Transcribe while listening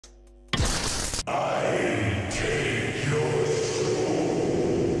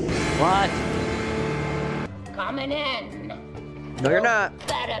What? Coming in. No, you're not.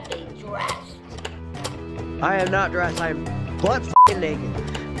 Better be dressed. I am not dressed. I'm butt f***ing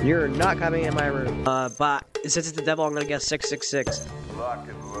naked. You're not coming in my room. But since it's the devil, I'm gonna guess 666. Lock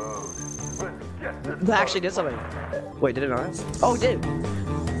and load. Let's get this That actually did something. Wait, did it not? Oh, it did.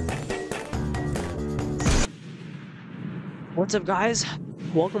 What's up, guys?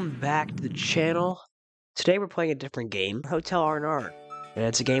 Welcome back to the channel. Today we're playing a different game, Hotel R&R. And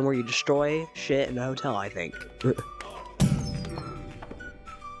it's a game where you destroy shit in a hotel, I think.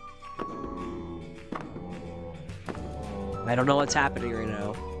 I don't know what's happening right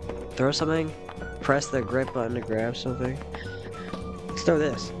now. Throw something? Press the grip button to grab something? Let's throw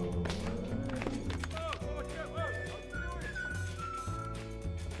this.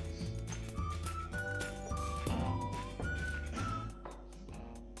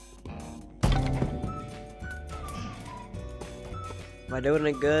 Am I doing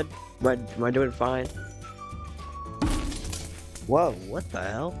it good? Am I doing fine? Whoa, what the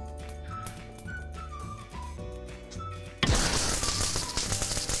hell?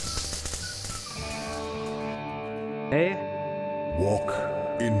 Hey? Walk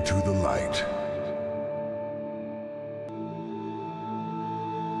into the light.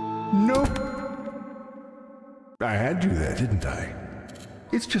 Nope. I had you there, didn't I?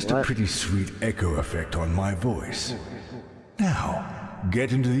 It's just What? a pretty sweet echo effect on my voice. Now,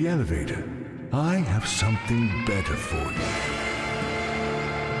 get into the elevator. I have something better for you.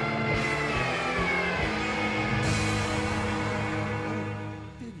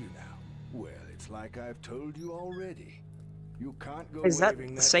 Did you now? Well, it's like I've told you already. You can't go Is that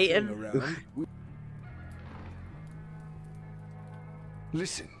waving Satan? thing around.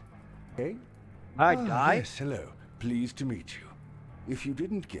 Listen. Hey? I Ah, die? Yes, hello. Pleased to meet you. If you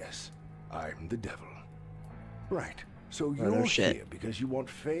didn't guess, I'm the devil. Right. So Oh, no you're shit. here because you want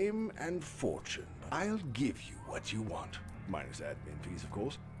fame and fortune. I'll give you what you want. Minus admin fees, of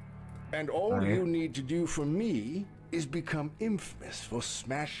course. And all Alright. you need to do for me is become infamous for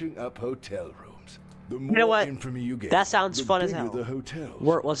smashing up hotel rooms. The more know what? infamy you get, That sounds the fun as bigger hell. the hotels,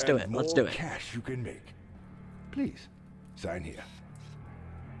 Let's do and it. Let's more do it. cash you can make. Please, sign here.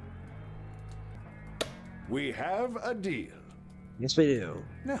 We have a deal. Yes, we do.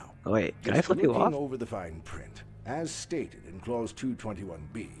 Now, Oh, wait, can I just flip you looking off? over the fine print, as stated in clause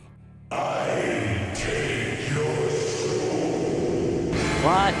 221B.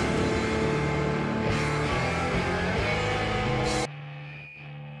 What?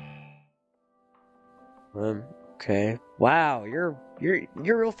 Okay. Wow, you're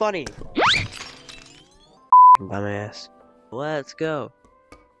real funny. Dumbass. Let's go.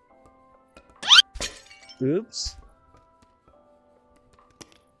 Oops.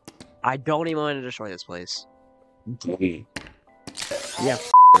 I don't even want to destroy this place. Yeah,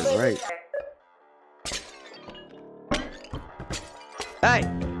 right. Hey,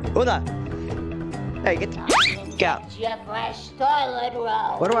 who the? Hey, get out. Get your fresh toilet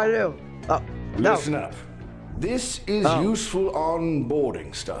roll. What do I do? Oh, no. Listen up. This is Oh. useful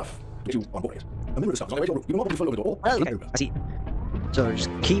onboarding stuff. Oh, okay, I see. So just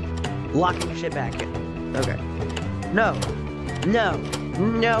keep locking shit back in. Okay. No. No.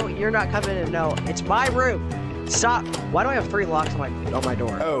 No, you're not coming in. No, it's my room. Stop. Why do I have 3 locks on my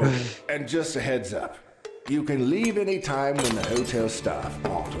door? Oh, and just a heads up. You can leave any time when the hotel staff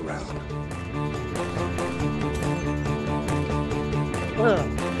aren't around.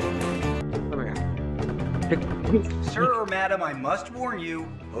 Ugh. Come here. Sir or madam, I must warn you,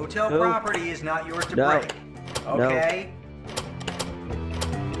 hotel No. property is not yours to No. break. Okay?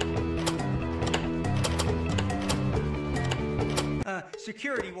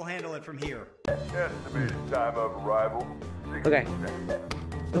 Security will handle it from here. Estimated time of arrival. 60 Okay.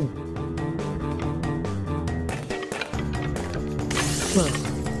 seconds.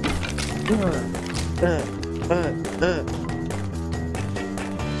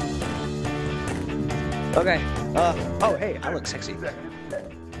 Okay. Oh, hey, I look sexy.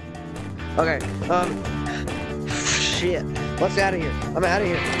 Okay. Shit. Let's get out of here. I'm out of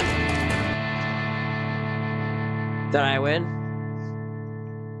here. Did I win?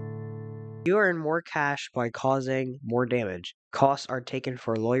 You earn more cash by causing more damage. Costs are taken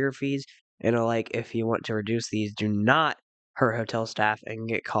for lawyer fees, and like, if you want to reduce these, do not hurt hotel staff and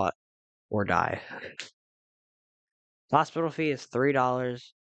get caught or die. Hospital fee is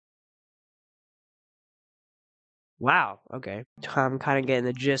 $3. Wow, okay. I'm kind of getting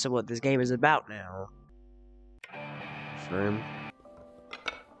the gist of what this game is about now. Firm.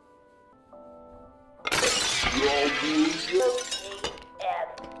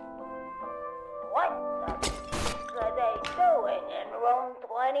 What the f are they doing in room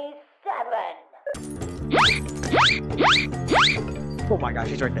 26? Oh my gosh,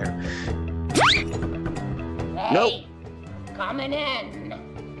 he's right there. Hey, Nope. coming in.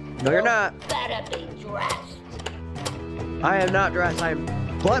 No, you're not. Better be dressed. I am not dressed. I am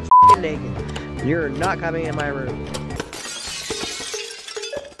butt f***ing naked. You're not coming in my room.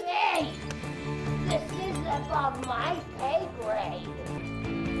 Hey, this is above my pay grade.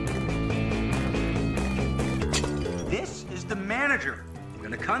 This is the manager. I'm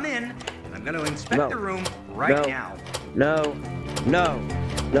gonna come in and I'm gonna inspect No. the room right No. now. No. No.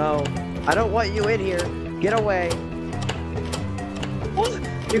 No. I don't want you in here. Get away.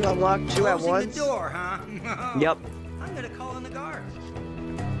 You unlocked two at Closing once. the door, huh? Yep. I'm gonna call in the guards.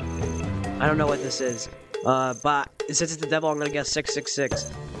 I don't know what this is. But since it's the devil, I'm gonna guess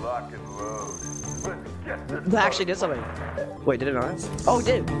 666. Lock and load. Let's get this That actually did something. Wait, did it not? Oh, it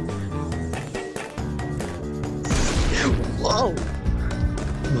did. Whoa.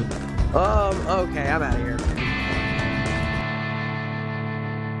 Okay, I'm out of here.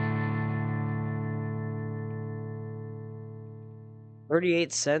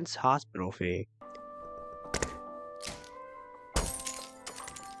 $0.38 hospital fee.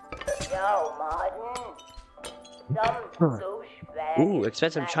 Yo, Martin. Some douchebag. Ooh, is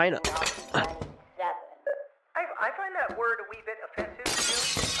expensive China. smacking up 27. I find that word a wee bit offensive too.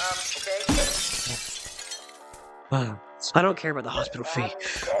 Okay. I don't care about the hospital fee. I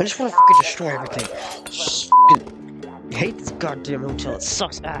just want to fucking destroy everything. Just fucking hate this goddamn hotel. It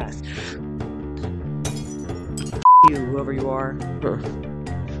sucks ass. You, whoever you are.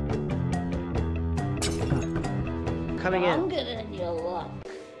 Coming in. Longer than you look.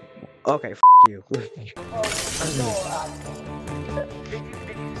 Okay, you. Close the door on me. Did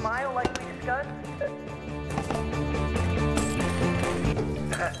you smile like we discussed?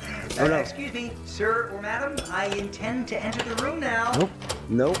 Oh, no. Excuse me, sir or madam. I intend to enter the room now.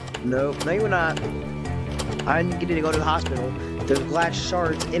 Nope. No, you're not. I need to go to the hospital. There's glass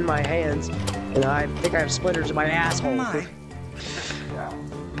shards in my hands, and I think I have splinters in my asshole. My. Your scene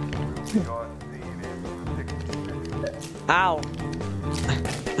is 66. Ow.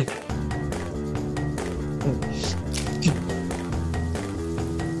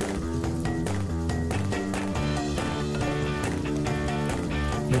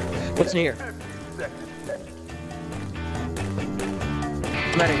 What's in here? 50 seconds.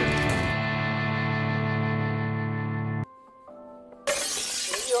 I'm out of here. Do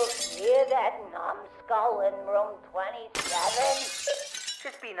you hear that numbskull in room 27?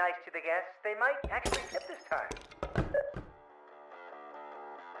 Just be nice to the guests. They might actually tip this time.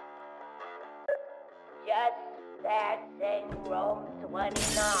 Just passing room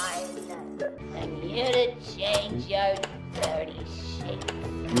 29. And you to change your dirty sheets.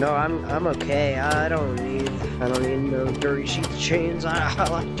 No, I'm okay. I don't need no dirty sheets, chains. I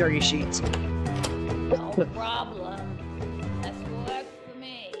like dirty sheets. No problem. Let's work for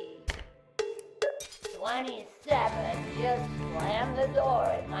me. 27 just slammed the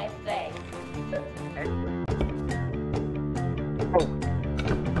door in my face.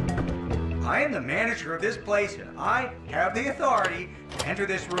 I am the manager of this place, and I have the authority to enter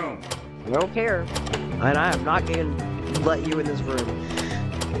this room. I don't care. And I am not going to let you in this room.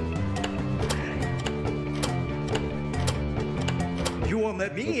 You won't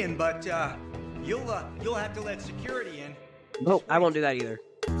let me in, but you'll have to let security in. Nope, I won't do that either.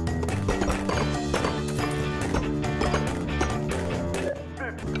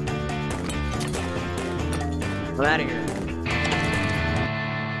 I'm out of here.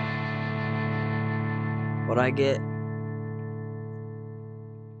 What'd I get?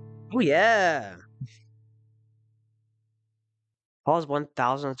 Oh yeah! Calls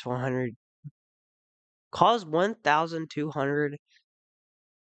 1,200. Calls 1,200.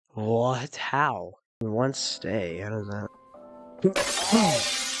 What? How? One stay. How does that? But some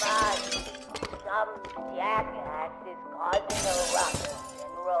jackass is causing a ruckus in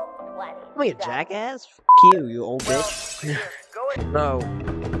room 20. Am I a jackass? F you old bitch. No.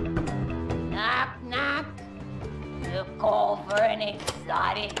 Knock, knock. You call for an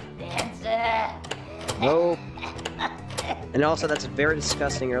exotic dancer? Nope. And also, that's very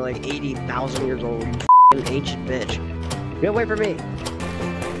disgusting. You're like 80,000 years old. You f***ing ancient bitch. Get away from me.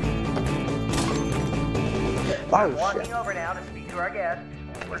 I'm Oh, walking shit. over now to speak to our guests.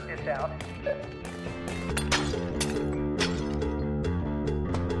 We'll work this out.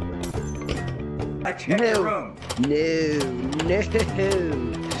 I checked your room. No.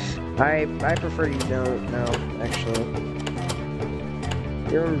 I prefer you don't. No, actually.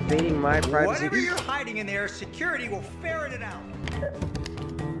 You're invading my privacy. Whatever you're hiding in there, security will ferret it out.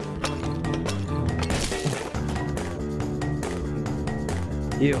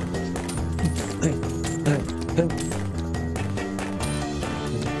 You.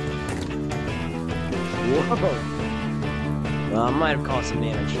 I might have caused some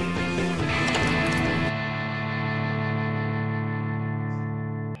damage.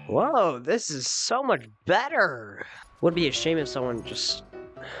 Whoa, this is so much better! Would be a shame if someone just...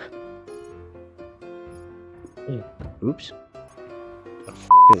 Oops. What the f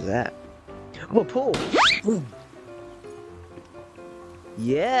is that? Oh, pull! Ooh.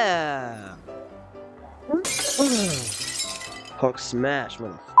 Yeah! Hulk smash,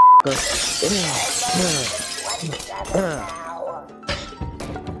 motherfucker.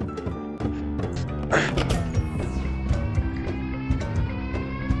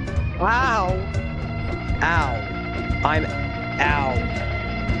 Ow! Ow! I'm ow!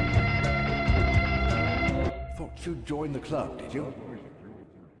 Thought you'd join the club, did you?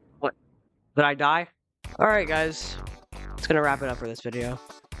 What? Did I die? Alright guys, it's gonna wrap it up for this video.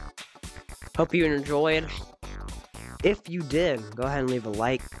 Hope you enjoyed. If you did, go ahead and leave a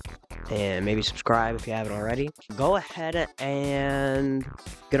like and maybe subscribe if you haven't already. Go ahead and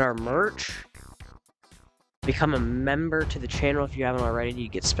get our merch. Become a member to the channel if you haven't already. You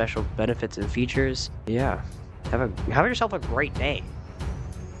get special benefits and features. Yeah, have yourself a great day.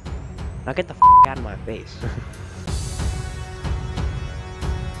 Now get the f out of my face.